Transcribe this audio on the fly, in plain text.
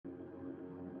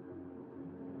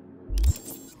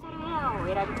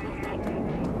Oh,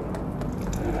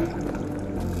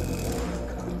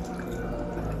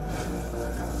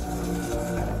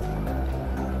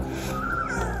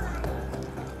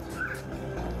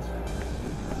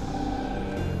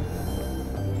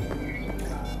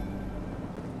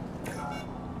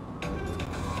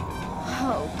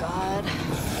 God.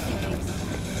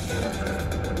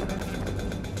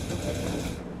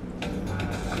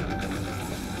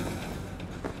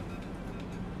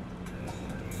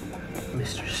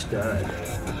 Mr. Stud.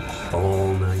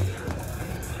 All night.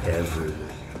 Every night.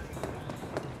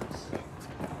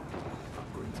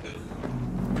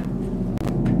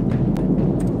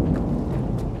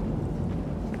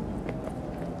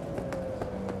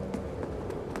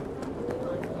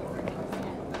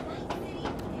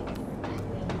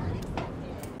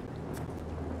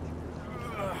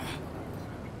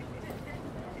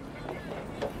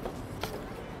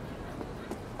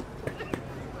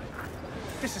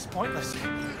 This is pointless.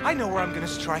 I know where I'm gonna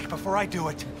strike before I do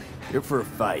it. You're for a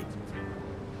fight.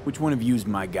 Which one of you's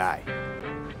my guy?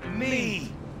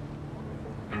 Me!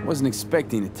 Wasn't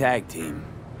expecting a tag team,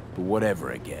 but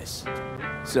whatever, I guess.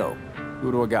 So,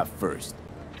 who do I got first?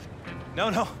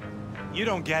 No. You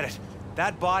don't get it.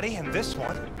 That body and this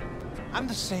one, I'm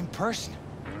the same person.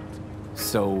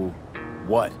 So,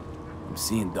 what? I'm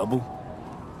seeing double?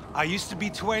 I used to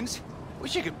be twins,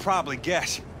 which you could probably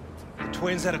guess. The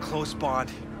twins had a close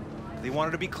bond. They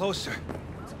wanted to be closer,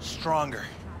 stronger.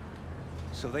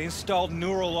 So they installed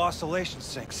neural oscillation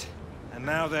sinks. And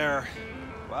now they're,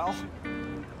 well,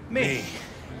 me.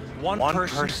 One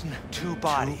person, two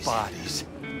bodies.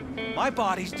 My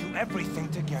bodies do everything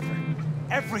together.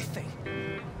 Everything.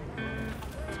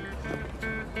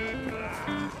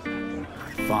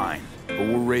 Fine, but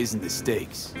we're raising the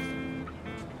stakes.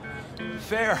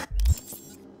 Fair.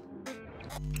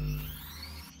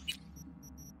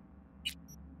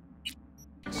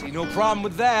 See no problem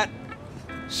with that.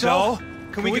 So,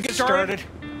 can we get started?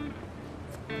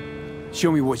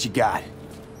 Show me what you got.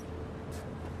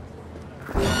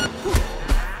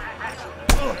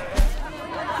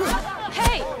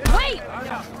 Hey, wait!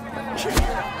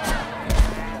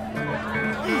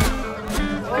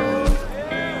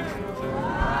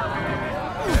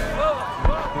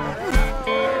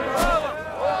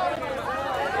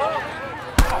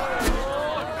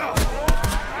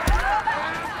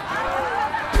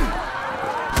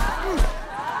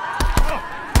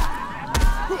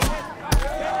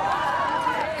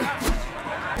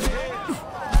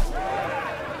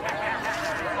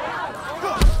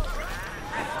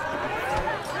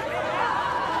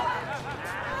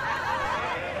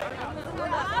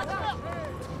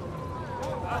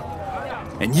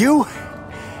 And you?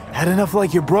 Had enough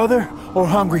like your brother, or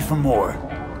hungry for more?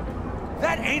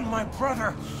 That ain't my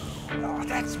brother. Oh,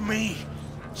 that's me.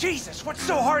 Jesus, what's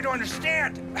so hard to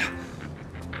understand?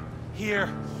 Here,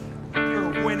 your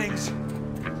winnings.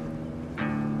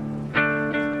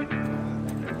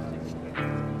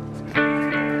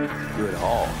 Good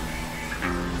haul.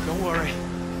 Don't worry.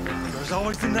 There's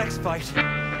always the next fight.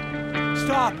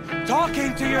 Stop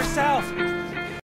talking to yourself.